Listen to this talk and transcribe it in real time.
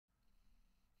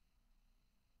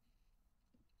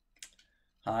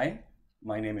Hi,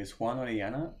 my name is Juan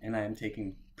Orellana, and I am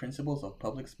taking Principles of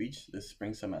Public Speech this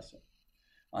spring semester.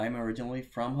 I am originally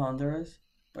from Honduras,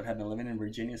 but have been living in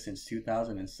Virginia since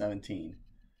 2017.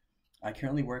 I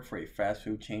currently work for a fast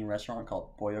food chain restaurant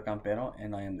called Pollo Campero,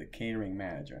 and I am the catering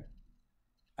manager.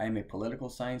 I am a political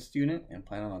science student and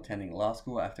plan on attending law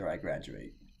school after I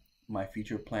graduate. My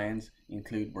future plans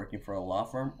include working for a law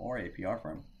firm or a PR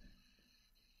firm.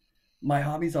 My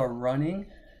hobbies are running,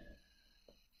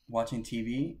 watching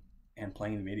TV, and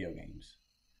playing video games.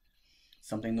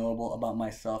 Something notable about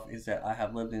myself is that I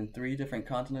have lived in three different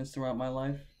continents throughout my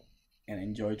life and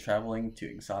enjoy traveling to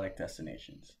exotic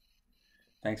destinations.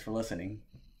 Thanks for listening.